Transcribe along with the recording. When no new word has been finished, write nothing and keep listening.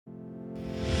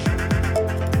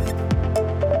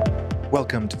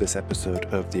Welcome to this episode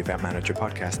of the Event Manager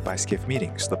Podcast by Skift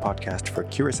Meetings, the podcast for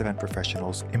curious event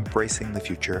professionals embracing the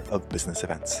future of business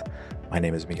events. My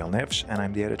name is Miguel Neves, and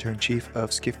I'm the editor-in-chief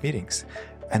of Skift Meetings.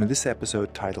 And in this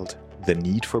episode titled The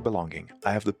Need for Belonging,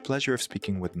 I have the pleasure of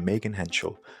speaking with Megan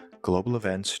Henschel, Global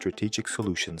Events Strategic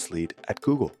Solutions Lead at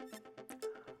Google.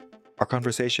 Our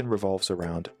conversation revolves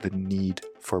around the need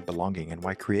for belonging and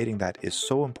why creating that is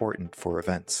so important for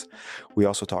events. We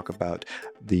also talk about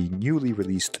the newly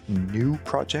released New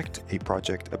Project, a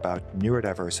project about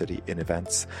neurodiversity in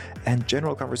events, and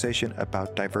general conversation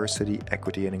about diversity,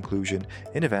 equity, and inclusion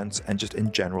in events and just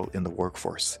in general in the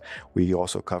workforce. We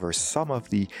also cover some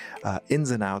of the ins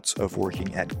and outs of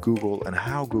working at Google and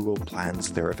how Google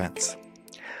plans their events.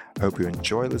 I hope you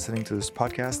enjoy listening to this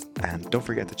podcast, and don't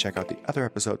forget to check out the other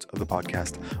episodes of the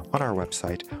podcast on our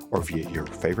website or via your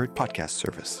favorite podcast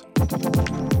service.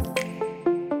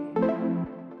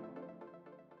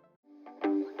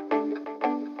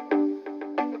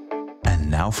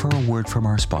 And now for a word from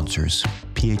our sponsors,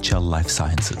 PHL Life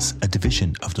Sciences, a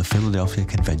division of the Philadelphia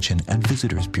Convention and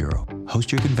Visitors Bureau.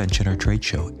 Host your convention or trade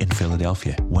show in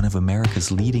Philadelphia, one of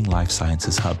America's leading life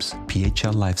sciences hubs.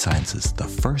 PHL Life Sciences, the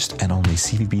first and only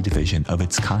CVB division of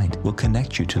its kind, will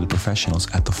connect you to the professionals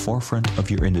at the forefront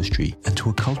of your industry and to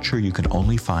a culture you can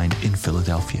only find in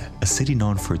Philadelphia. A city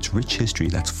known for its rich history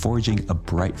that's forging a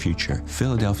bright future,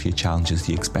 Philadelphia challenges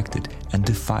the expected and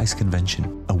defies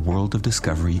convention. A world of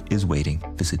discovery is waiting.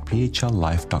 Visit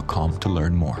phlife.com to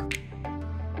learn more.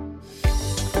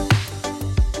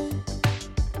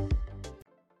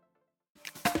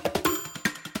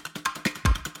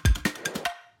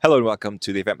 Hello and welcome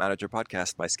to the Event Manager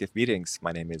Podcast by Skift Meetings.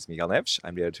 My name is Miguel Neves.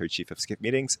 I'm the editor-in-chief of Skift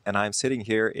Meetings, and I'm sitting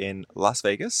here in Las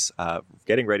Vegas,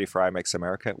 getting ready for IMEX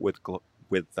America with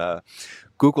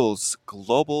Google's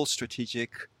Global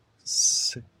Strategic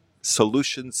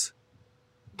Solutions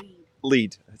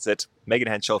Lead. That's it. Megan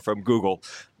Henschel from Google.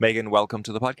 Megan, welcome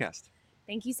to the podcast.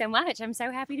 Thank you so much. I'm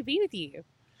so happy to be with you.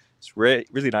 It's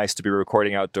really nice to be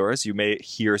recording outdoors. You may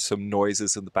hear some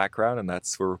noises in the background, and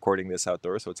we're recording this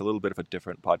outdoors, so it's a little bit of a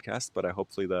different podcast, but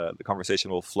hopefully the conversation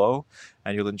will flow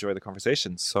and you'll enjoy the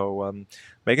conversation. So,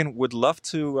 Megan, would love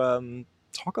to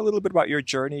talk a little bit about your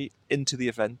journey into the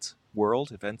events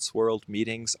world,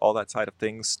 meetings, all that side of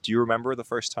things. Do you remember the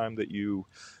first time that you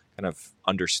kind of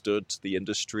understood the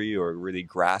industry or really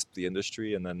grasped the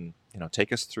industry, and then,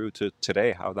 take us through to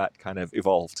today, how that kind of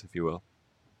evolved, if you will?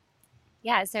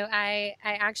 Yeah, so I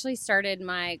actually started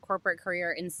my corporate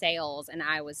career in sales, and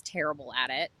I was terrible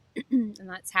at it. And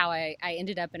that's how I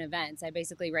ended up in events. I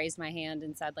basically raised my hand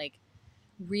and said,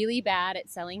 really bad at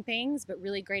selling things, but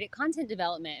really great at content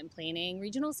development and planning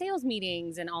regional sales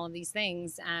meetings and all of these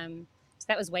things. So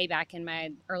that was way back in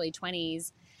my early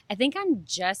 20s. I think I'm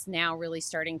just now really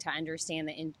starting to understand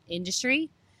the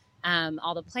industry,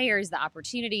 all the players, the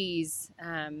opportunities,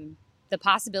 the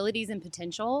possibilities and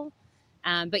potential.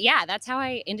 But yeah, that's how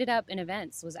I ended up in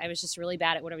events. I was just really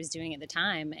bad at what I was doing at the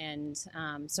time, and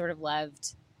sort of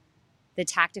loved the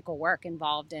tactical work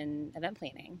involved in event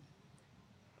planning.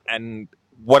 And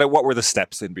what were the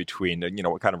steps in between?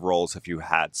 What kind of roles have you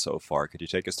had so far? Could you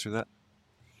take us through that?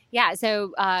 Yeah,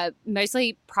 so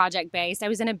mostly project-based. I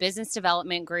was in a business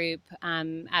development group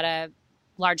at a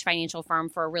large financial firm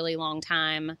for a really long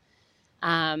time,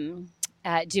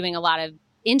 doing a lot of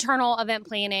internal event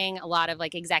planning, a lot of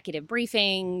executive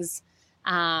briefings.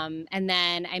 And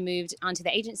then I moved onto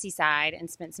the agency side and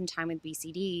spent some time with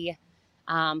BCD,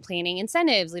 planning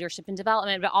incentives, leadership and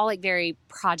development, but all very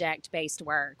project-based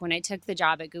work. When I took the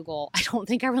job at Google, I don't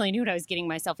think I really knew what I was getting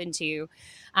myself into.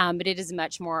 But it is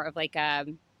much more of a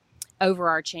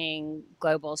overarching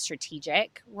global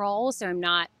strategic role. So I'm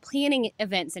not planning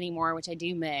events anymore, which I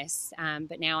do miss.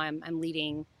 But now I'm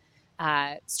leading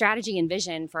strategy and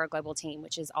vision for a global team,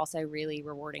 which is also really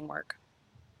rewarding work.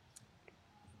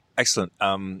 Excellent.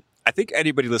 I think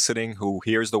anybody listening who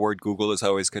hears the word Google is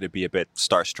always going to be a bit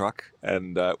starstruck,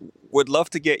 and would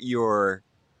love to get your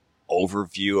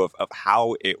overview of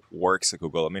how it works at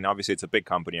Google. I mean, obviously it's a big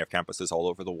company, you have campuses all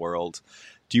over the world.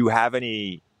 Do you have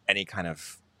any kind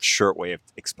of short way of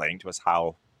explaining to us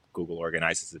how Google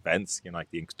organizes events,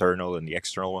 the internal and the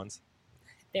external ones?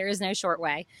 There is no short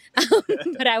way,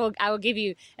 but I will give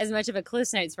you as much of a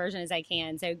Cliff's Notes version as I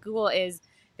can. So Google is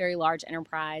a very large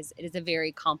enterprise. It is a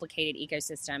very complicated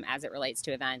ecosystem as it relates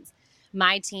to events.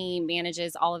 My team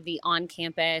manages all of the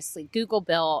on-campus, Google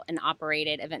built and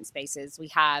operated event spaces. We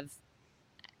have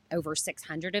over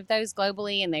 600 of those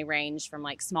globally, and they range from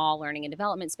small learning and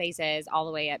development spaces all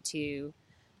the way up to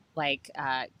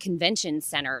convention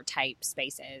center type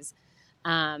spaces.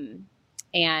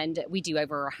 And we do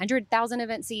over 100,000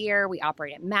 events a year. We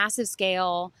operate at massive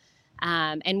scale.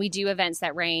 And we do events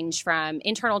that range from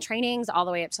internal trainings all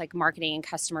the way up to like marketing and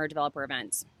customer developer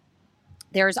events.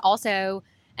 There's also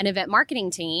an event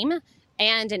marketing team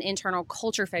and an internal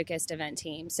culture-focused event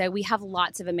team. So we have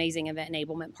lots of amazing event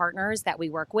enablement partners that we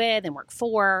work with and work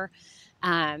for.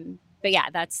 But yeah,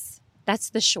 that's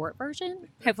the short version.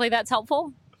 Hopefully that's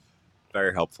helpful.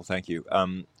 Very helpful. Thank you.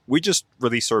 We just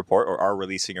released a report, or are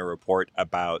releasing a report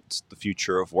about the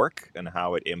future of work and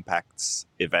how it impacts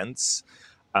events.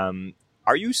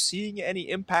 Are you seeing any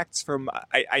impacts from,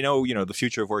 I know, the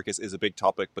future of work is a big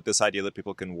topic, but this idea that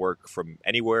people can work from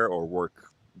anywhere or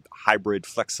work hybrid,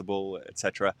 flexible,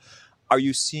 etc. Are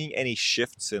you seeing any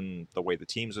shifts in the way the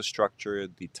teams are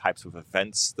structured, the types of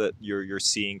events that you're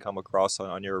seeing come across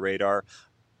on your radar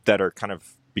that are kind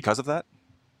of because of that?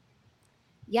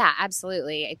 Yeah,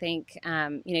 absolutely. I think,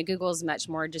 Google is much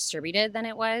more distributed than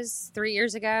it was 3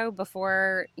 years ago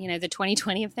before, the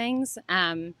 2020 of things.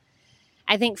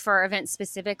 I think for events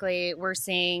specifically, we're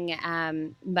seeing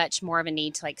much more of a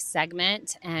need to like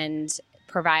segment and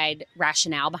provide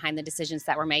rationale behind the decisions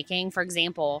that we're making. For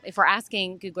example, if we're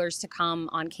asking Googlers to come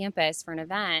on campus for an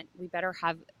event, we better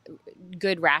have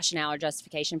good rationale or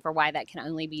justification for why that can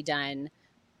only be done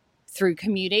through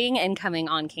commuting and coming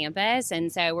on campus.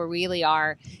 And so we really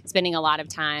are spending a lot of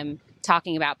time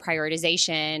talking about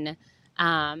prioritization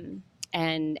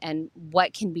and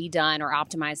what can be done or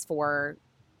optimized for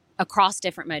across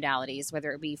different modalities,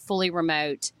 whether it be fully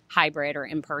remote, hybrid, or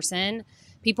in person.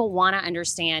 People want to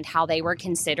understand how they were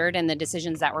considered in the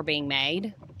decisions that were being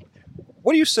made.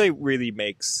 What do you say really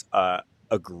makes a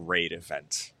great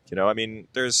event?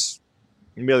 There's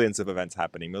millions of events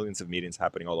happening, millions of meetings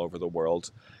happening all over the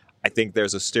world. I think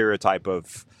there's a stereotype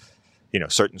of,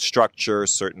 certain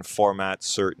structures, certain formats,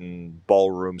 certain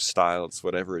ballroom styles,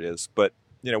 whatever it is. But,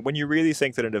 when you really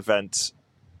think that an event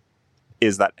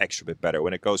is that extra bit better,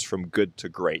 when it goes from good to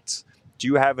great, do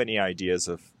you have any ideas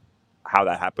of how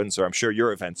that happens? Or I'm sure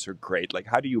your events are great. Like,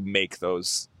 how do you make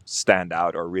those stand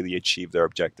out or really achieve their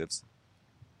objectives?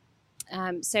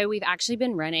 So we've actually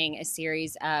been running a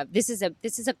series of, this is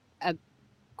a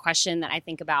question that I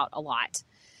think about a lot.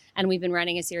 And we've been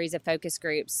running a series of focus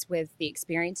groups with the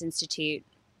Experience Institute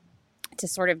to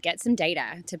sort of get some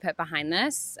data to put behind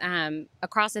this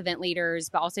across event leaders,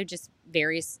 but also just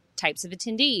various types of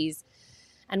attendees.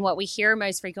 And what we hear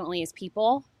most frequently is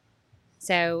people.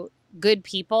 So good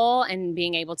people and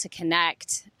being able to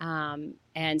connect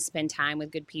and spend time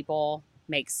with good people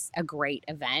makes a great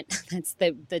event. That's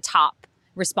the top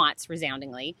response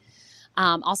resoundingly.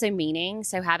 Also meaning,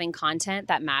 so having content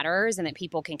that matters and that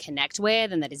people can connect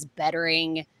with and that is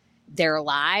bettering their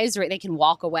lives, right? They can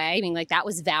walk away being like, that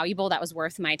was valuable, that was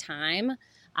worth my time,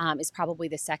 is probably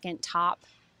the second top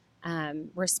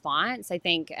response. I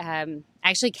think I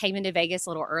actually came into Vegas a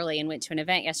little early and went to an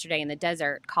event yesterday in the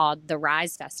desert called the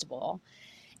Rise Festival.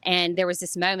 And there was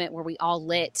this moment where we all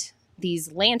lit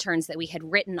these lanterns that we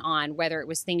had written on, whether it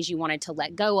was things you wanted to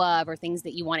let go of or things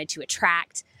that you wanted to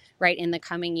attract right in the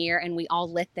coming year. And we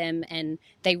all lit them and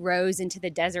they rose into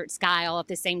the desert sky all at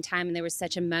the same time. And there was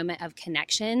such a moment of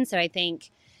connection. So I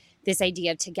think this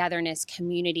idea of togetherness,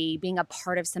 community, being a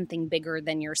part of something bigger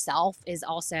than yourself is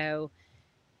also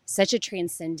such a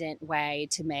transcendent way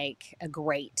to make a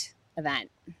great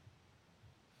event.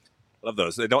 Love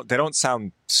those. They don't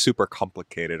sound super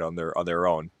complicated on their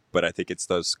own, but I think it's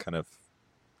those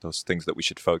things that we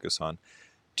should focus on.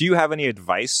 Do you have any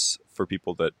advice for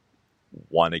people that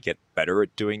want to get better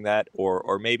at doing that?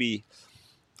 Or maybe,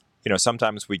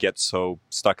 sometimes we get so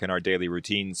stuck in our daily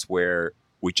routines where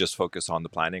we just focus on the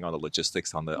planning, on the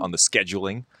logistics, on the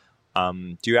scheduling.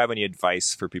 Do you have any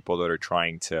advice for people that are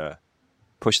trying to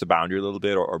push the boundary a little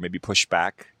bit or maybe push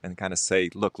back and kind of say,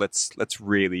 look, let's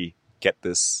really get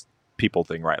this people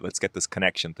thing right. Let's get this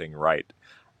connection thing right.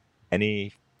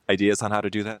 Any ideas on how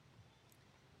to do that?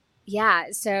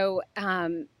 Yeah. So,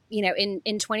 in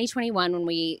 2021, when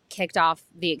we kicked off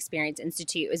the Experience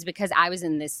Institute, it was because I was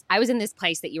in this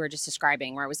place that you were just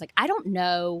describing where I was like, I don't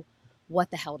know what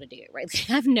the hell to do, right?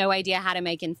 I have no idea how to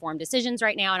make informed decisions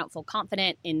right now. I don't feel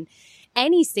confident in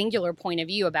any singular point of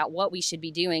view about what we should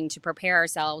be doing to prepare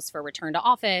ourselves for return to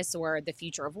office or the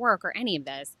future of work or any of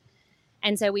this.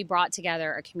 And so we brought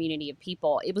together a community of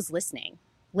people. It was listening.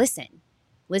 Listen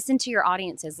to your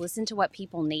audiences. Listen to what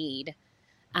people need.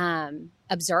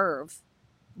 Observe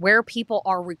where people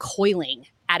are recoiling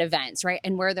at events, right?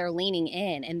 And where they're leaning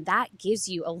in. And that gives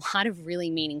you a lot of really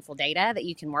meaningful data that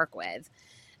you can work with.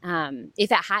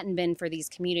 If it hadn't been for these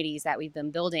communities that we've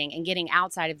been building and getting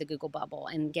outside of the Google bubble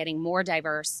and getting more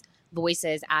diverse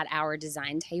voices at our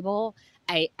design table,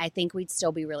 I think we'd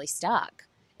still be really stuck.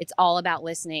 It's all about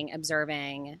listening,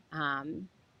 observing,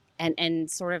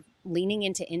 and sort of leaning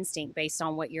into instinct based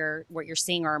on what you're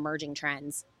seeing are emerging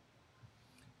trends.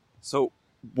 So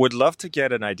would love to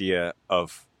get an idea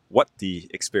of what the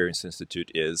Experience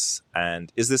Institute is,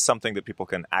 and is this something that people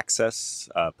can access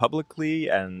publicly,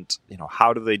 and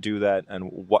how do they do that,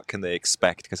 and what can they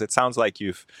expect? Because it sounds like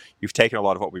you've taken a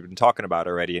lot of what we've been talking about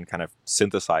already and kind of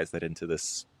synthesized that into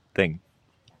this thing.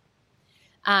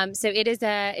 So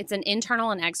it's an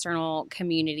internal and external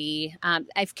community.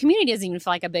 Community doesn't even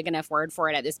feel like a big enough word for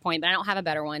it at this point, but I don't have a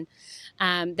better one,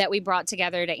 that we brought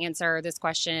together to answer this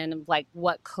question, like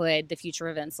what could the future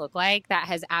of events look like? That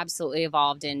has absolutely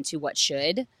evolved into what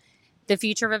should the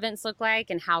future of events look like,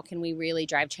 and how can we really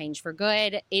drive change for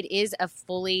good? It is a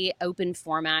fully open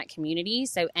format community.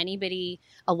 So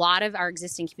a lot of our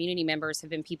existing community members have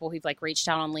been people who've reached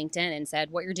out on LinkedIn and said,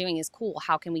 what you're doing is cool.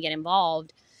 How can we get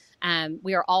involved?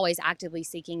 We are always actively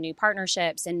seeking new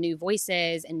partnerships and new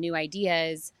voices and new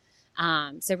ideas.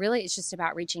 So really, it's just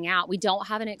about reaching out. We don't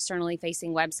have an externally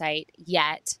facing website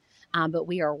yet, but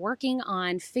we are working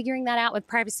on figuring that out with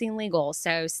privacy and legal.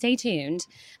 So stay tuned.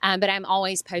 But I'm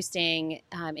always posting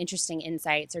interesting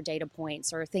insights or data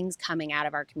points or things coming out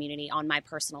of our community on my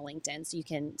personal LinkedIn, so you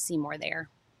can see more there.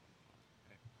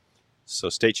 So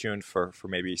stay tuned for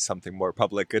maybe something more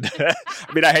public. And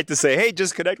I mean, I hate to say, hey,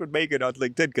 just connect with Megan on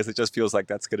LinkedIn, because it just feels like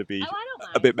that's going to be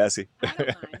a bit messy. I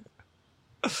don't mind.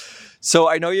 So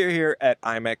I know you're here at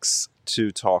IMEX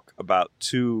to talk about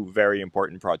two very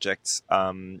important projects.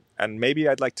 And maybe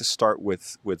I'd like to start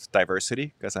with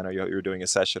diversity, because I know you're doing a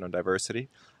session on diversity,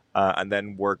 and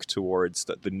then work towards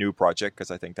the new project,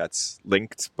 because I think that's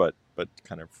linked, but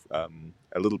kind of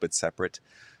a little bit separate.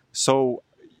 So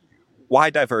why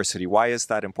diversity? Why is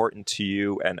that important to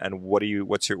you? And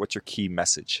what's your key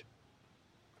message?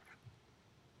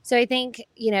 So I think,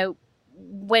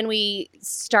 when we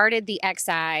started the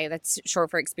XI, that's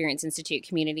short for Experience Institute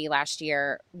community last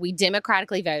year, we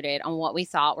democratically voted on what we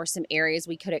thought were some areas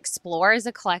we could explore as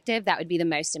a collective that would be the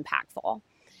most impactful.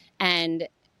 And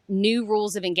new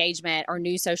rules of engagement or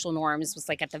new social norms was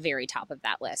at the very top of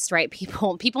that list, right?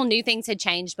 People knew things had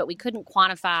changed, but we couldn't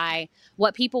quantify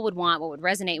what people would want, what would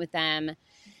resonate with them.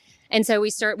 And so we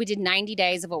did 90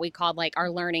 days of what we called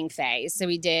our learning phase. So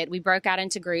we broke out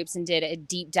into groups and did a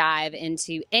deep dive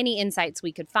into any insights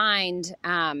we could find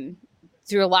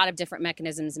through a lot of different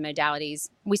mechanisms and modalities.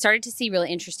 We started to see really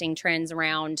interesting trends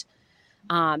around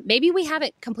maybe we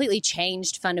haven't completely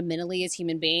changed fundamentally as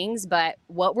human beings, but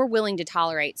what we're willing to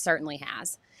tolerate certainly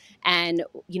has. And,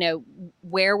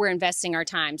 where we're investing our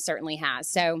time certainly has.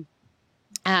 So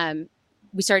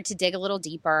we started to dig a little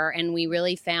deeper, and we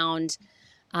really found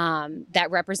that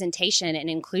representation and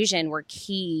inclusion were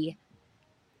key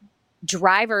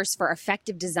drivers for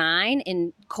effective design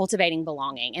in cultivating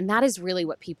belonging. And that is really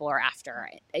what people are after.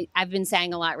 I've been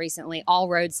saying a lot recently, all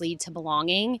roads lead to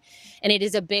belonging. And it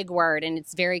is a big word and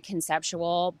it's very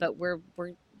conceptual, but we're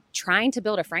trying to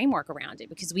build a framework around it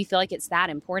because we feel like it's that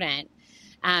important.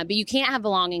 But you can't have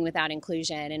belonging without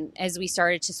inclusion. And as we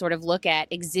started to sort of look at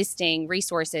existing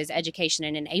resources, education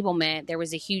and enablement, there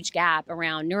was a huge gap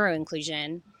around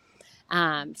neuroinclusion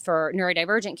for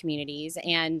neurodivergent communities.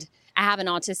 And I have an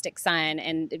autistic son,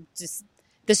 and just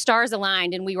the stars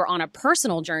aligned, and we were on a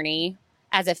personal journey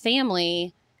as a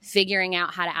family figuring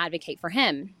out how to advocate for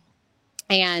him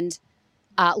and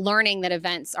learning that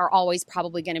events are always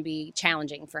probably going to be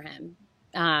challenging for him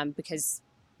because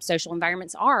social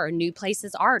environments are, new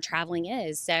places are, traveling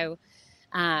is. So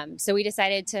we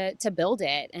decided to build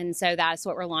it. And so that's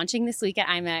what we're launching this week at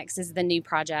IMEX is the new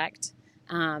project.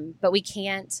 But we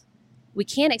can't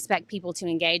expect people to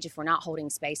engage if we're not holding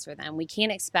space for them. We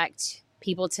can't expect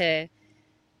people to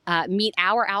meet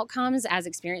our outcomes as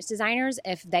experience designers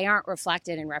if they aren't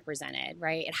reflected and represented,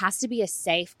 right? It has to be a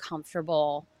safe,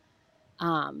 comfortable,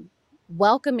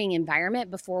 welcoming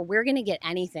environment before we're going to get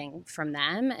anything from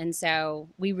them. And so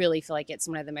we really feel like it's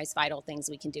one of the most vital things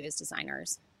we can do as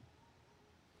designers.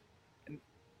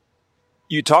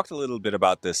 You talked a little bit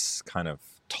about this kind of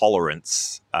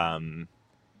tolerance.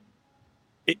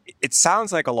 It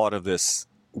sounds like a lot of this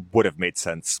would have made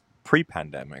sense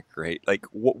pre-pandemic, right? Like,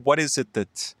 what is it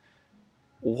that...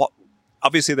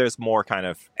 Obviously, there's more kind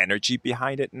of energy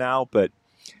behind it now, but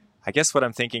I guess what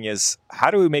I'm thinking is,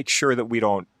 how do we make sure that we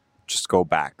don't just go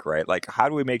back, right? Like, how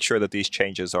do we make sure that these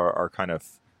changes are kind of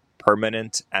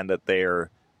permanent and that they're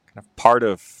kind of part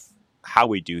of how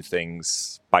we do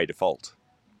things by default?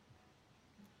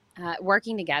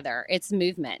 Working together. It's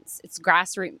movements. It's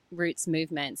grassroots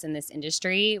movements in this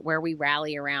industry where we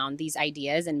rally around these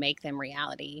ideas and make them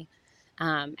reality.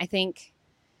 I think,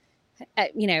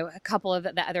 a couple of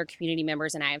the other community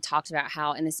members and I have talked about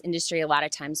how in this industry, a lot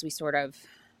of times we sort of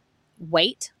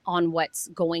wait on what's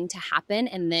going to happen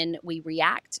and then we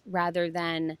react rather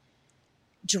than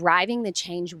driving the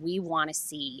change we want to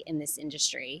see in this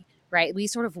industry, right? We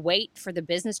sort of wait for the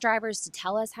business drivers to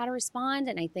tell us how to respond.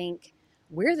 And I think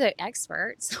we're the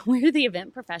experts, we're the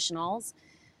event professionals.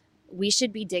 We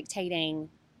should be dictating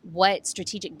what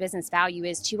strategic business value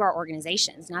is to our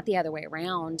organizations, not the other way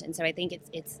around. And so I think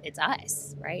it's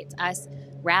us, right? It's us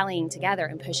rallying together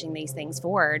and pushing these things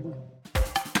forward.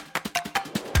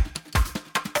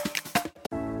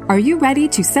 Are you ready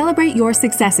to celebrate your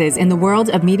successes in the world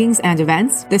of meetings and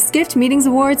events? The Skift Meetings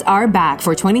Awards are back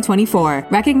for 2024,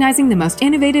 recognizing the most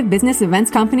innovative business events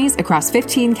companies across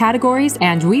 15 categories,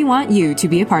 and we want you to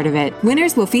be a part of it.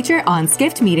 Winners will feature on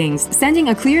Skift Meetings, sending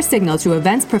a clear signal to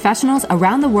events professionals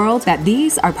around the world that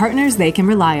these are partners they can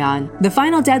rely on. The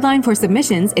final deadline for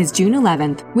submissions is June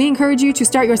 11th. We encourage you to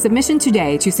start your submission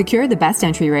today to secure the best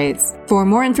entry rates. For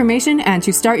more information and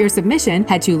to start your submission,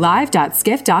 head to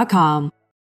live.skift.com.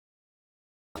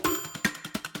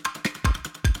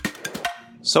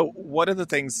 So one of the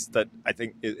things that I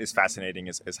think is fascinating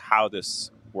is how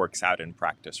this works out in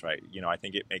practice, right? You know, I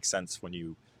think it makes sense when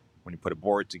you put a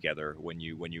board together, when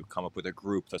you come up with a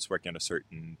group that's working on a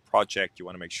certain project, you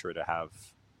want to make sure to have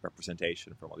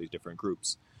representation from all these different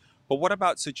groups. But what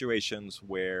about situations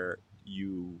where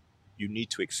you need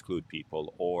to exclude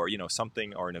people, or, you know,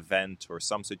 something or an event or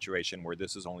some situation where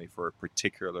this is only for a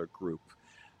particular group?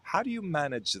 How do you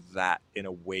manage that in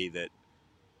a way that,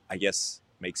 I guess,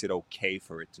 makes it okay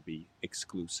for it to be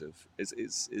exclusive? Is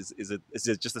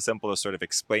it just as simple as sort of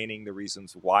explaining the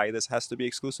reasons why this has to be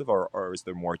exclusive, or is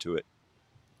there more to it?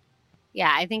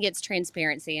 Yeah, I think it's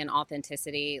transparency and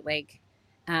authenticity. Like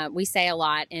we say a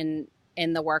lot in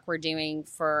the work we're doing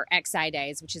for XI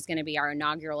Days, which is going to be our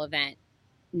inaugural event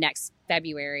next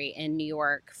February in New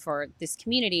York for this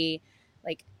community.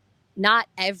 Like, not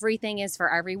everything is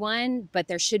for everyone, but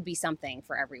there should be something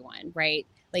for everyone, right?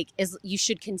 Like, you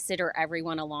should consider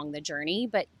everyone along the journey,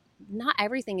 but not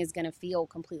everything is going to feel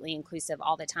completely inclusive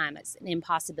all the time. It's an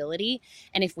impossibility.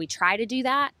 And if we try to do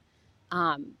that,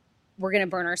 we're going to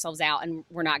burn ourselves out and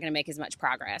we're not going to make as much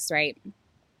progress, right?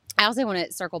 I also want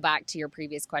to circle back to your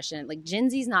previous question. Like, Gen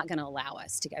Z is not going to allow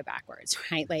us to go backwards,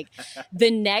 right? Like,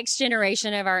 the next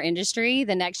generation of our industry,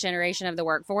 the next generation of the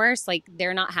workforce, like,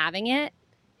 they're not having it.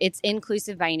 It's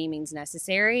inclusive by any means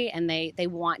necessary, and they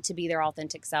want to be their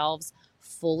authentic selves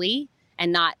fully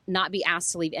and not be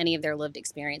asked to leave any of their lived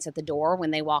experience at the door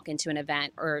when they walk into an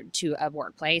event or to a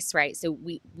workplace, right? So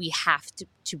we have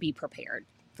to be prepared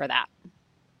for that.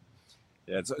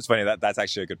 Yeah, it's funny that's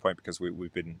actually a good point, because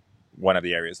we've been, one of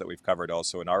the areas that we've covered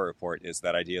also in our report is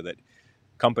that idea that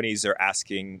companies are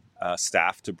asking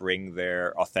staff to bring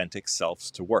their authentic selves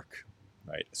to work,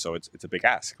 right? So it's a big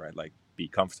ask, right? Like, be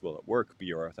comfortable at work, be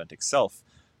your authentic self.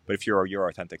 But if you're your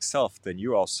authentic self, then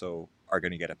you also are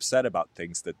going to get upset about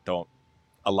things that don't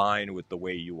align with the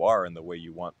way you are and the way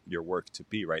you want your work to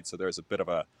be, right? So there's a bit of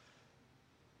a,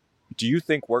 do you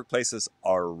think workplaces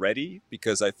are ready?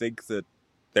 Because I think that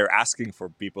they're asking for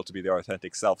people to be their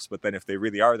authentic selves, but then if they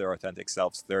really are their authentic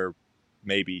selves, there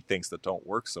may be things that don't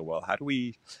work so well. How do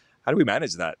we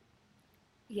manage that?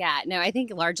 Yeah, no, I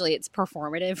think largely it's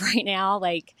performative right now.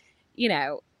 Like, you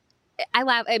know,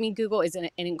 Google is an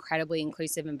incredibly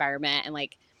inclusive environment. And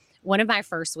like, one of my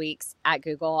first weeks at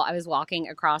Google, I was walking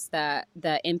across the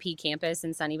MP campus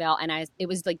in Sunnyvale, and it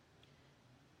was like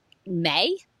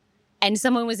May, and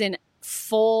someone was in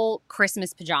full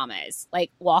Christmas pajamas,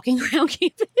 like walking around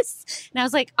campus. And I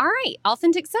was like, all right,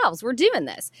 authentic selves, we're doing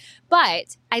this.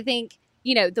 But I think,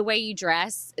 you know, the way you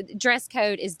dress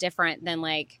code is different than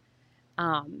like,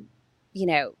 you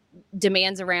know,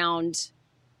 demands around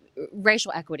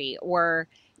racial equity or,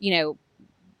 you know,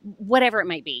 whatever it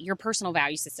might be, your personal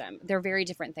value system. They're very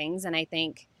different things. And I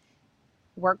think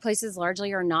workplaces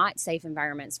largely are not safe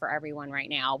environments for everyone right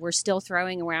now. We're still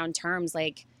throwing around terms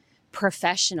like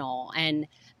professional and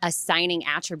assigning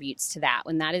attributes to that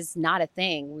when that is not a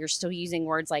thing. We're still using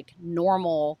words like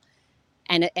normal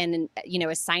and you know,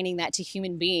 assigning that to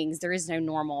human beings. There is no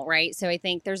normal, right? So I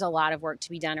think there's a lot of work to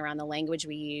be done around the language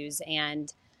we use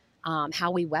and how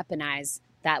we weaponize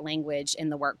that language in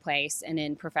the workplace and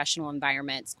in professional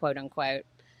environments, quote unquote.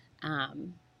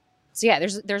 So yeah,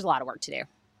 there's a lot of work to do.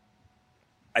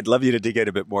 I'd love you to dig in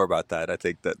a bit more about that. I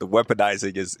think that the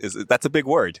weaponizing is that's a big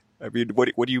word. I mean,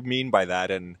 what do you mean by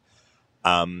that? And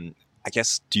I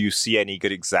guess, do you see any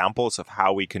good examples of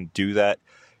how we can do that?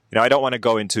 You know, I don't want to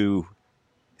go into,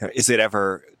 is it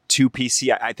ever too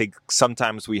PC? I think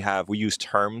sometimes we use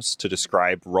terms to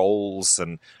describe roles,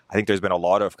 and I think there's been a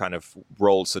lot of kind of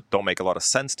roles that don't make a lot of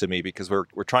sense to me because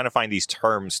we're trying to find these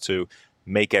terms to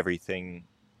make everything,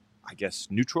 I guess,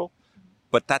 neutral.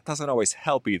 but that doesn't always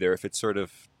help either if it sort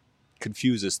of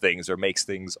confuses things or makes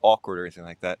things awkward or anything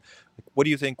like that. What do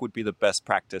you think would be the best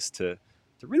practice to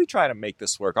really try to make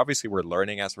this work? Obviously, we're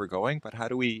learning as we're going, but how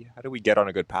do we get on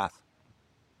a good path?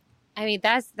 I mean,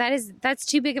 that's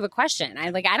too big of a question.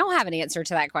 I don't have an answer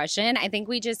to that question. I think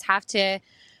we just have to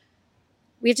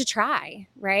try,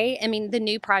 right? I mean, the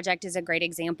new project is a great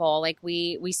example. Like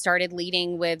we started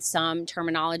leading with some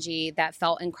terminology that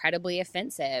felt incredibly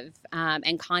offensive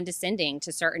and condescending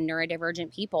to certain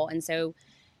neurodivergent people. And so,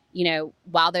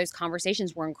 while those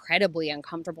conversations were incredibly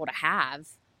uncomfortable to have,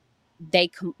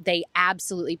 they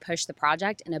absolutely pushed the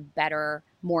project in a better,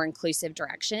 more inclusive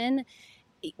direction.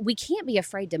 We can't be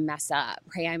afraid to mess up.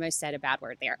 Right? I almost said a bad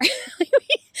word there.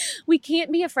 We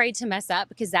can't be afraid to mess up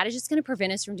because that is just going to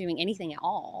prevent us from doing anything at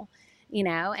all,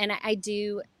 And I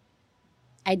do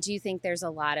think there's a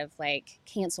lot of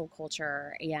cancel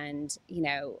culture and,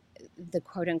 the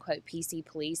quote unquote PC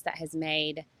police that has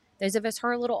made those of us who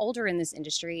are a little older in this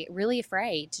industry really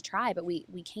afraid to try, but we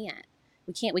can't.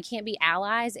 We can't be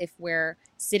allies if we're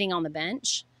sitting on the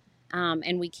bench,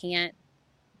 and we can't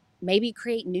maybe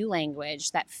create new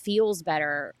language that feels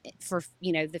better for,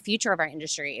 the future of our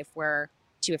industry if we're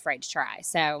too afraid to try.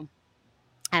 So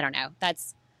I don't know.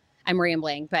 I'm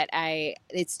rambling, but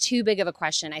it's too big of a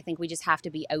question. I think we just have to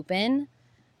be open,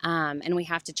 and we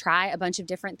have to try a bunch of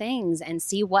different things and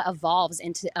see what evolves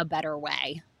into a better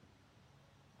way.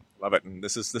 Love it. And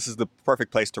this is the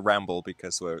perfect place to ramble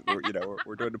because we're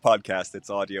doing a podcast. It's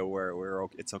audio where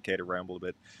it's okay to ramble a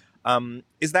bit.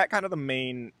 Is that kind of the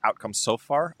main outcome so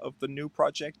far of the new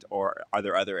project, or are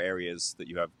there other areas that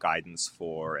you have guidance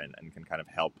for and can kind of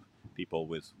help people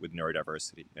with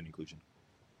neurodiversity and inclusion?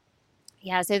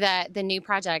 Yeah, so the new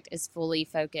project is fully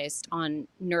focused on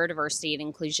neurodiversity and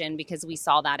inclusion because we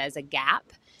saw that as a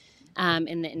gap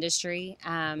in the industry.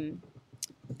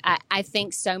 I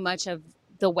think so much of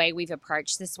the way we've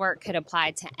approached this work could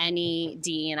apply to any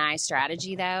DE&I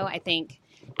strategy, though. I think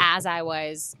as I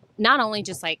was not only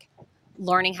just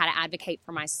learning how to advocate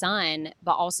for my son,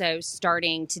 but also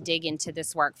starting to dig into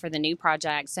this work for the new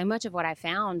project, so much of what I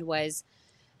found was,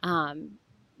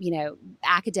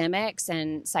 academics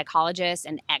and psychologists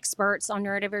and experts on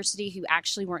neurodiversity who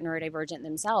actually weren't neurodivergent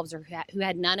themselves or who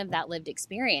had none of that lived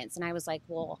experience. And I was like,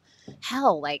 well,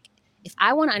 hell, if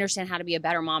I want to understand how to be a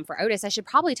better mom for Otis, I should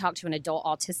probably talk to an adult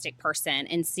autistic person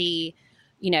and see,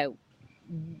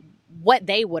 what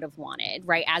they would have wanted,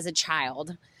 right, as a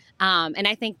child. And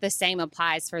I think the same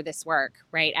applies for this work,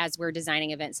 right? As we're designing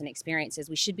events and experiences,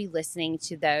 we should be listening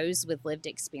to those with lived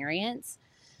experience.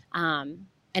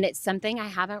 And it's something I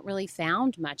haven't really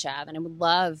found much of, and I would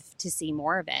love to see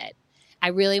more of it. I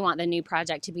really want the new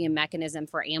project to be a mechanism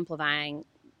for amplifying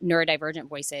neurodivergent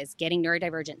voices, getting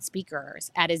neurodivergent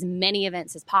speakers at as many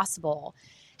events as possible,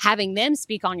 having them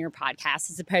speak on your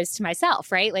podcast as opposed to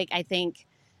myself, right? I think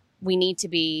we need to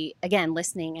be, again,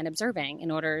 listening and observing in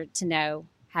order to know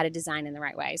how to design in the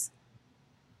right ways.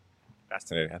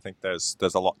 Fascinating. I think there's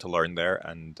a lot to learn there.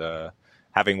 And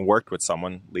having worked with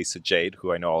someone, Lisa Jade,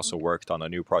 who I know also worked on a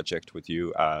new project with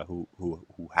you, who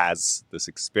has this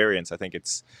experience, I think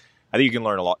you can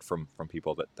learn a lot from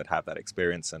people that have that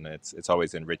experience, and it's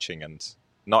always enriching and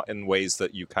not in ways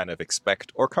that you kind of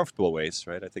expect or comfortable ways,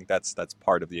 right? I think that's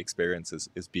part of the experience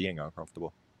is being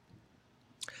uncomfortable.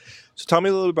 So tell me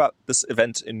a little about this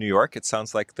event in New York. It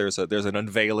sounds like there's an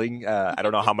unveiling. I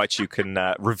don't know how much you can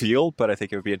reveal, but I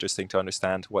think it would be interesting to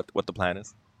understand what the plan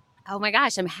is. Oh my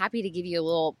gosh, I'm happy to give you a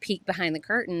little peek behind the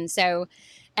curtain. So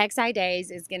XI Days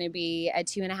is going to be a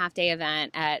 2.5-day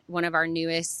event at one of our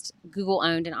newest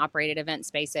Google-owned and operated event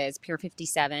spaces, Pier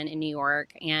 57 in New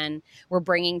York. And we're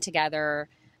bringing together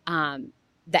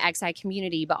the XI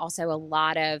community, but also a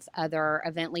lot of other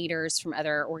event leaders from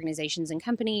other organizations and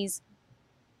companies.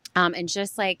 And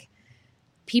just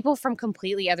people from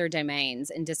completely other domains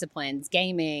and disciplines,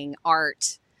 gaming,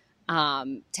 art,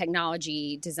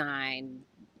 technology, design,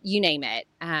 you name it,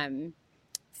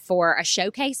 for a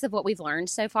showcase of what we've learned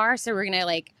so far. So we're going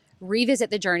to revisit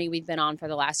the journey we've been on for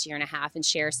the last 1.5 years and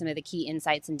share some of the key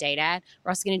insights and data. We're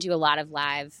also going to do a lot of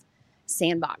live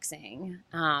sandboxing.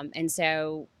 And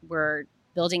so we're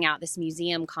building out this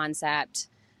museum concept.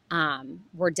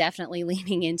 We're definitely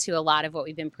leaning into a lot of what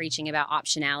we've been preaching about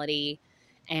optionality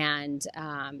and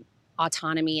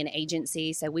autonomy and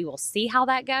agency. So we will see how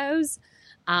that goes.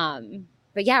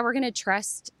 But yeah, we're going to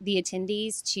trust the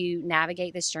attendees to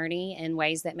navigate this journey in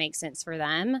ways that make sense for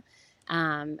them.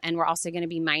 And we're also going to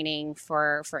be mining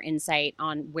for insight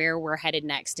on where we're headed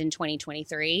next in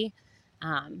 2023.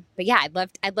 But yeah,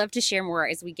 I'd love to share more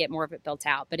as we get more of it built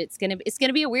out, but it's going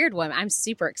to be a weird one. I'm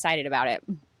super excited about it.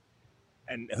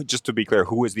 And just to be clear,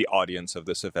 who is the audience of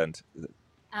this event?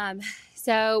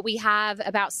 So we have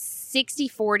about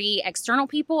 60-40 external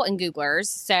people and Googlers.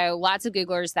 So lots of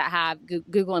Googlers that have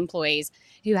Google employees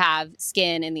who have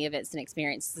skin in the events and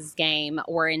experiences game,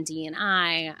 or in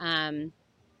D&I,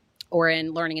 or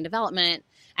in learning and development.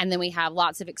 And then we have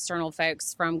lots of external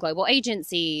folks from global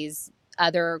agencies,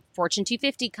 other Fortune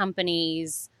 250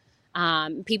 companies,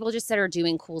 people just that are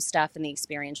doing cool stuff in the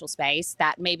experiential space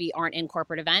that maybe aren't in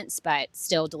corporate events, but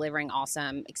still delivering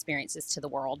awesome experiences to the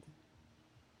world.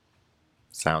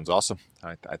 Sounds awesome.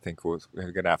 I think we're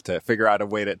going to have to figure out a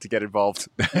way to get involved.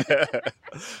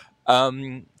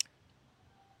 Wanted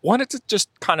to just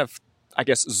kind of, I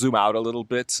guess, zoom out a little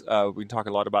bit. We talk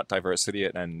a lot about diversity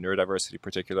and neurodiversity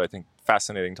particularly. I think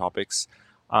fascinating topics.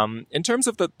 In terms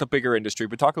of the bigger industry,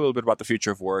 we talk a little bit about the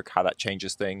future of work, how that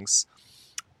changes things.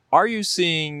 Are you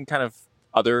seeing kind of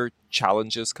other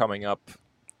challenges coming up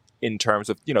in terms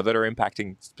of, that are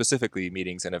impacting specifically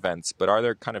meetings and events, but are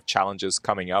there kind of challenges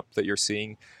coming up that you're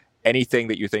seeing? Anything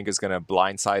that you think is going to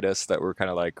blindside us that we're kind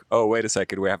of like, oh, wait a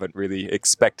second, we haven't really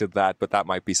expected that, but that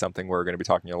might be something we're going to be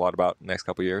talking a lot about in the next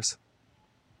couple of years?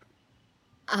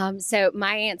 So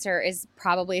my answer is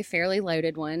probably a fairly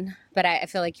loaded one, but I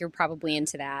feel like you're probably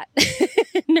into that,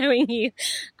 knowing you.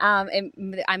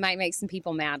 I might make some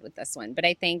people mad with this one, but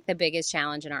I think the biggest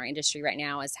challenge in our industry right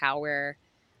now is how we're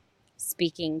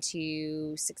speaking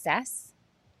to success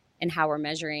and how we're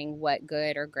measuring what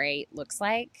good or great looks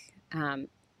like.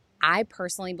 I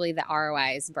personally believe that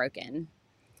ROI is broken.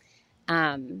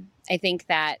 I think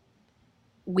that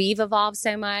we've evolved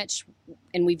so much,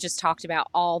 and we've just talked about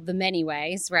all the many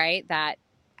ways, right, that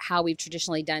how we've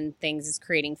traditionally done things is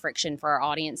creating friction for our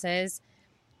audiences.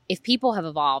 If people have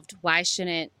evolved, why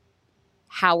shouldn't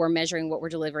how we're measuring what we're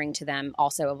delivering to them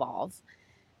also evolve?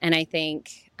 And I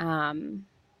think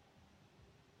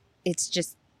it's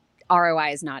just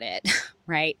ROI is not it,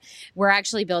 right? We're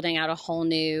actually building out a whole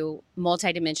new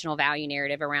multidimensional value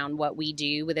narrative around what we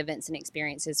do with events and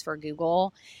experiences for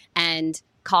Google. And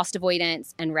cost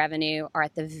avoidance and revenue are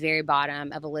at the very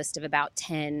bottom of a list of about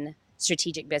 10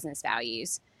 strategic business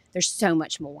values. There's so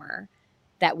much more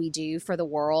that we do for the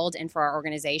world and for our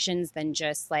organizations than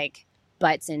just like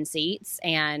butts in seats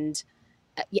and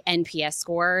NPS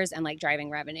scores and like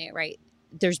driving revenue, right?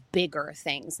 There's bigger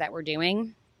things that we're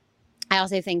doing. I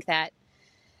also think that,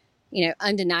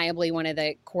 undeniably one of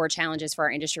the core challenges for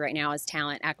our industry right now is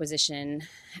talent acquisition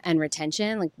and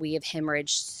retention. Like, we have hemorrhaged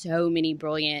so many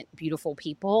brilliant, beautiful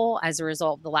people as a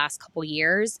result of the last couple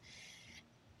years.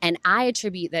 And I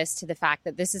attribute this to the fact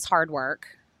that this is hard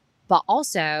work, but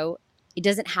also it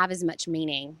doesn't have as much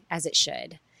meaning as it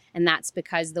should. And that's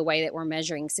because the way that we're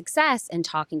measuring success and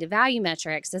talking to value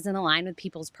metrics doesn't align with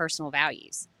people's personal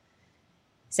values.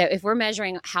 So if we're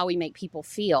measuring how we make people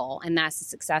feel, and that's a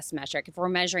success metric, if we're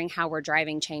measuring how we're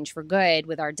driving change for good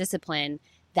with our discipline,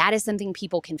 that is something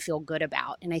people can feel good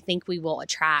about. And I think we will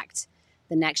attract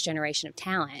the next generation of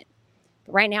talent.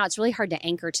 But right now, it's really hard to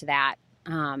anchor to that.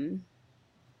 And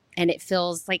it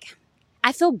feels like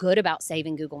I feel good about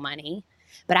saving Google money,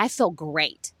 but I feel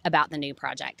great about the new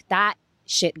project. That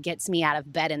shit gets me out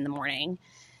of bed in the morning.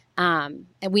 And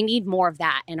we need more of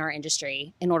that in our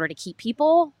industry in order to keep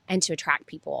people and to attract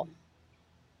people.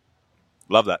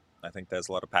 Love that. I think there's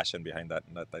a lot of passion behind that,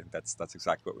 and I think that's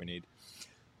exactly what we need.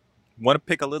 Want to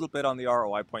pick a little bit on the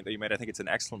ROI point that you made. I think it's an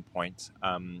excellent point.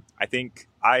 I think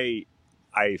I've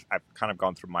kind of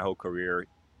gone through my whole career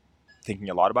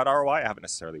thinking a lot about ROI. I haven't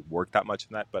necessarily worked that much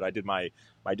in that, but I did my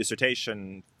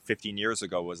dissertation 15 years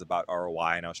ago was about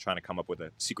ROI, and I was trying to come up with a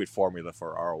secret formula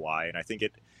for ROI. And I think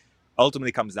it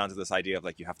ultimately comes down to this idea of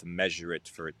like you have to measure it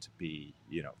for it to be,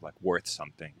 like worth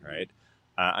something, right?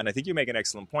 And I think you make an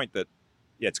excellent point that,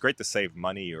 yeah, it's great to save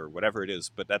money or whatever it is,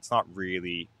 but that's not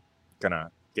really gonna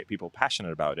get people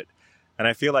passionate about it. And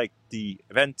I feel like the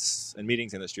events and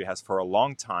meetings industry has for a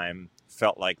long time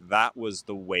felt like that was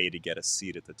the way to get a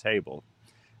seat at the table.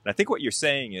 And I think what you're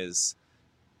saying is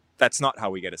that's not how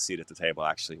we get a seat at the table,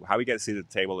 actually. How we get a seat at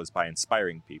the table is by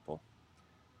inspiring people.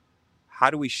 How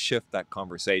do we shift that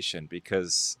conversation?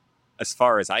 Because as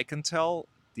far as I can tell,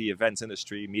 the events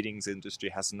industry, meetings industry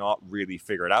has not really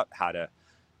figured out how to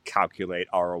calculate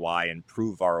ROI and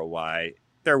prove ROI.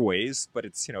 There are ways, but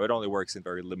it's, it only works in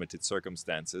very limited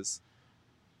circumstances.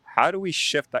 How do we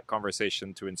shift that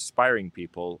conversation to inspiring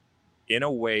people in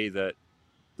a way that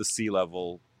the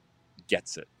C-level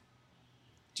gets it?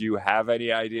 Do you have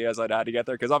any ideas on how to get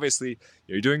there? Because obviously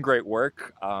you're doing great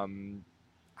work.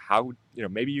 How,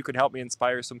 maybe you could help me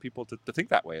inspire some people to think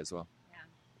that way as well. Yeah.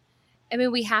 I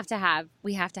mean, we have to have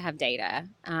data,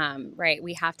 right?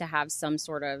 We have to have some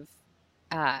sort of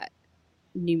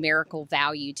numerical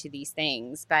value to these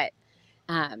things. But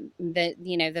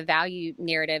The value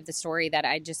narrative, the story that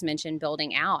I just mentioned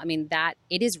building out, I mean, that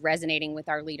it is resonating with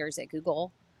our leaders at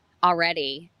Google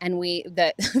already. And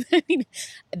the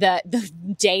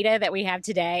data that we have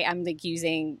today, I'm like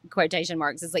using quotation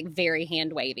marks, is like very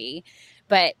hand wavy,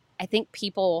 but I think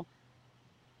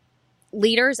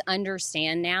leaders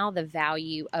understand now the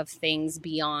value of things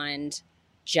beyond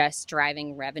just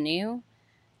driving revenue.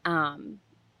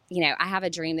 I have a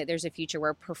dream that there's a future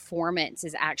where performance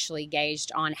is actually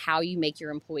gauged on how you make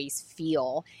your employees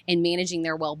feel and managing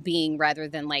their well-being rather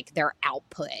than like their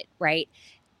output, right?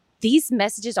 These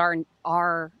messages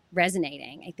are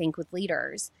resonating, I think, with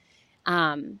leaders.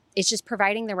 It's just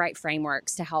providing the right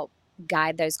frameworks to help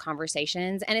guide those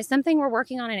conversations. And it's something we're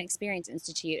working on in Experience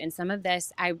Institute. And some of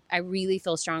this, I really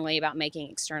feel strongly about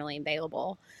making externally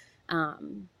available.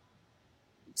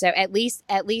 So at least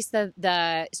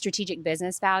the strategic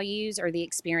business values or the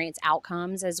experience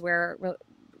outcomes, as we're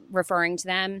referring to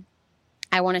them,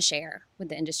 I want to share with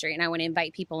the industry and I want to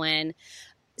invite people in.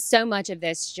 So much of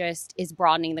this just is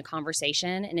broadening the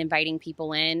conversation and inviting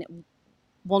people in.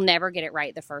 We'll never get it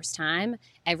right the first time.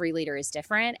 Every leader is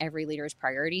different. Every leader's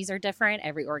priorities are different.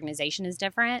 Every organization is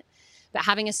different. But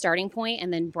having a starting point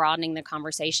and then broadening the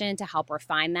conversation to help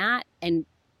refine that and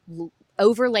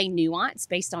overlay nuance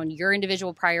based on your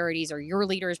individual priorities or your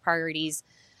leader's priorities,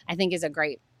 I think is a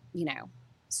great,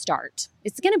 start.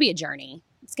 It's going to be a journey.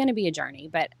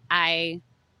 But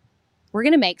we're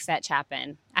going to make fetch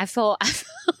happen. I feel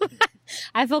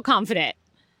confident.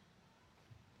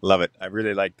 Love it. I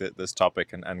really like this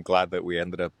topic and glad that we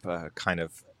ended up kind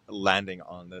of landing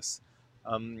on this.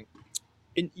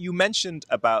 You mentioned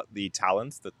about the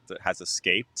talent that has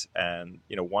escaped. And,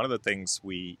 one of the things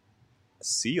we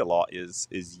see a lot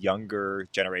is younger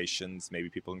generations, maybe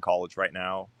people in college right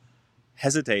now,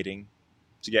 hesitating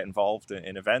to get involved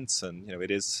in events. And,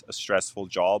 it is a stressful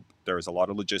job. There's a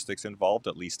lot of logistics involved,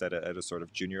 at least at a sort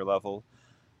of junior level.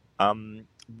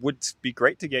 Would be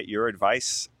great to get your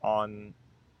advice on,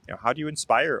 how do you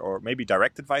inspire, or maybe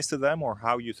direct advice to them, or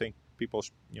how you think people,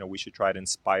 we should try to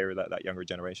inspire that younger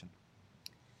generation.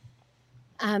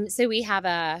 So we have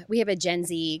a Gen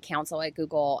Z council at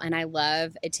Google, and I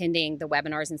love attending the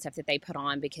webinars and stuff that they put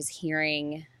on, because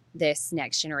hearing this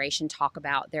next generation talk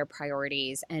about their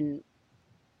priorities and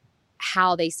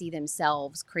how they see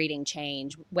themselves creating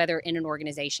change, whether in an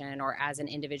organization or as an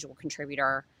individual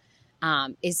contributor,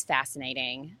 is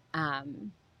fascinating.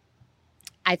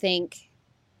 I think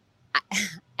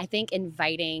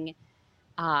inviting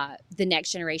the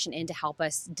next generation in to help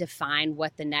us define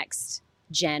what the next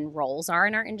gen roles are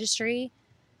in our industry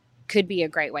could be a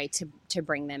great way to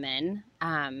bring them in.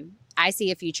 I see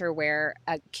a future where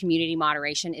a community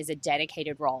moderation is a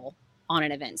dedicated role on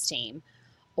an events team,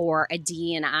 or a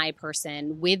D&I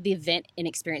person with the event and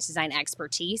experience design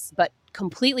expertise, but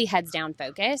completely heads down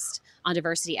focused on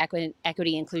diversity,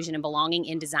 equity, inclusion, and belonging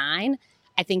in design.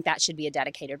 I think that should be a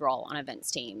dedicated role on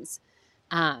events teams.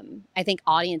 I think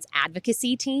audience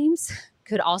advocacy teams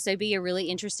could also be a really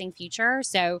interesting future.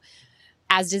 So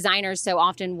as designers, so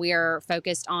often we're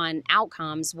focused on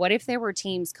outcomes. What if there were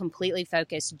teams completely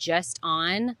focused just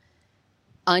on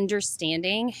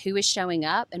understanding who is showing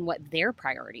up and what their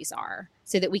priorities are,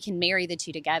 so that we can marry the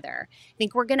two together? I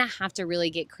think we're going to have to really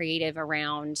get creative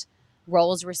around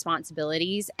roles,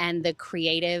 responsibilities, and the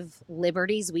creative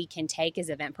liberties we can take as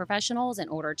event professionals in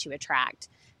order to attract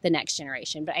the next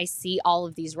generation. But I see all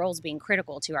of these roles being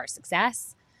critical to our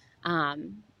success.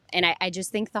 And I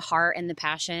just think the heart and the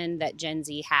passion that Gen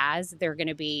Z has, they're going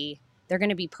to be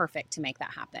perfect to make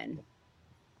that happen.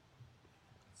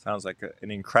 Sounds like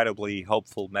an incredibly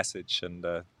hopeful message, and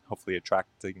hopefully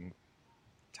attracting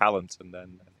talent and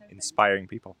then inspiring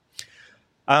people.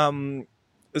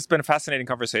 It's been a fascinating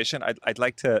conversation. I'd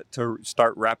like to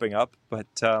start wrapping up, but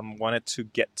wanted to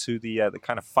get to the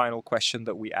kind of final question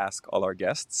that we ask all our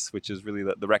guests, which is really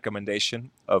the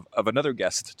recommendation of another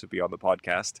guest to be on the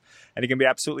podcast. And it can be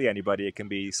absolutely anybody. It can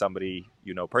be somebody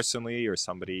you know personally, or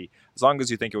somebody, as long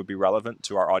as you think it would be relevant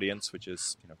to our audience, which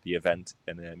is the event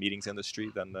and the meetings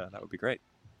industry, then that would be great.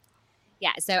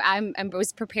 Yeah, so I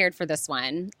was prepared for this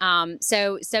one.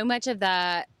 So much of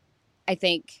I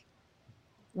think,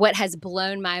 what has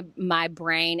blown my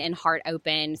brain and heart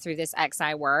open through this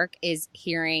XI work is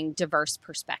hearing diverse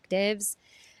perspectives.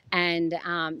 And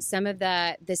some of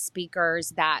the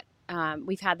speakers that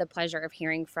we've had the pleasure of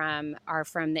hearing from are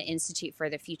from the Institute for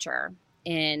the Future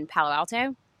in Palo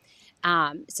Alto.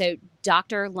 So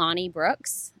Dr. Lonnie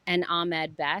Brooks and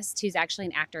Ahmed Best, who's actually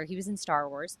an actor, he was in Star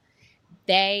Wars.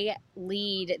 They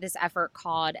lead this effort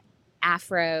called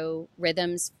Afro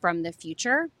Rhythms from the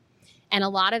Future. And a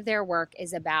lot of their work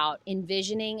is about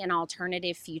envisioning an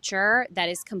alternative future that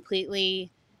is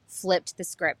completely flipped the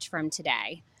script from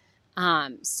today.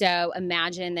 So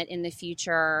imagine that in the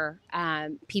future,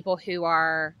 people who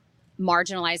are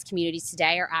marginalized communities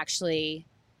today are actually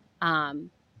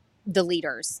the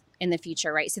leaders in the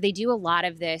future, right? So they do a lot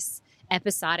of this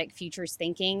episodic futures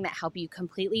thinking that help you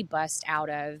completely bust out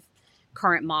of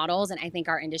current models. And I think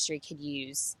our industry could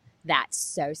use that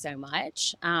so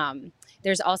much.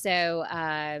 There's also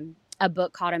a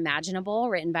book called Imaginable,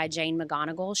 written by Jane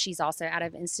McGonigal. She's also out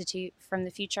of Institute from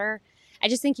the Future. I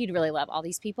just think you'd really love all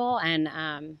these people. And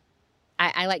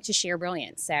I like to share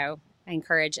brilliance. So I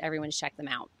encourage everyone to check them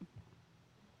out.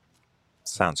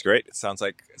 Sounds great. It sounds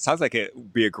like it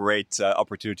would be a great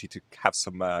opportunity to have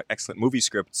some excellent movie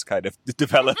scripts kind of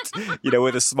developed,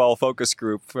 with a small focus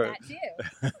group. That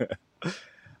too.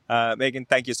 Megan,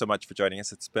 thank you so much for joining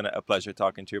us. It's been a pleasure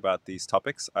talking to you about these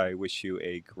topics. I wish you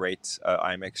a great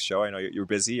IMEX show. I know you're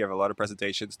busy. You have a lot of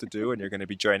presentations to do, and you're going to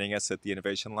be joining us at the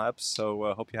Innovation Labs. So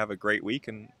I hope you have a great week,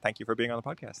 and thank you for being on the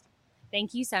podcast.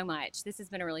 Thank you so much. This has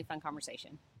been a really fun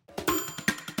conversation.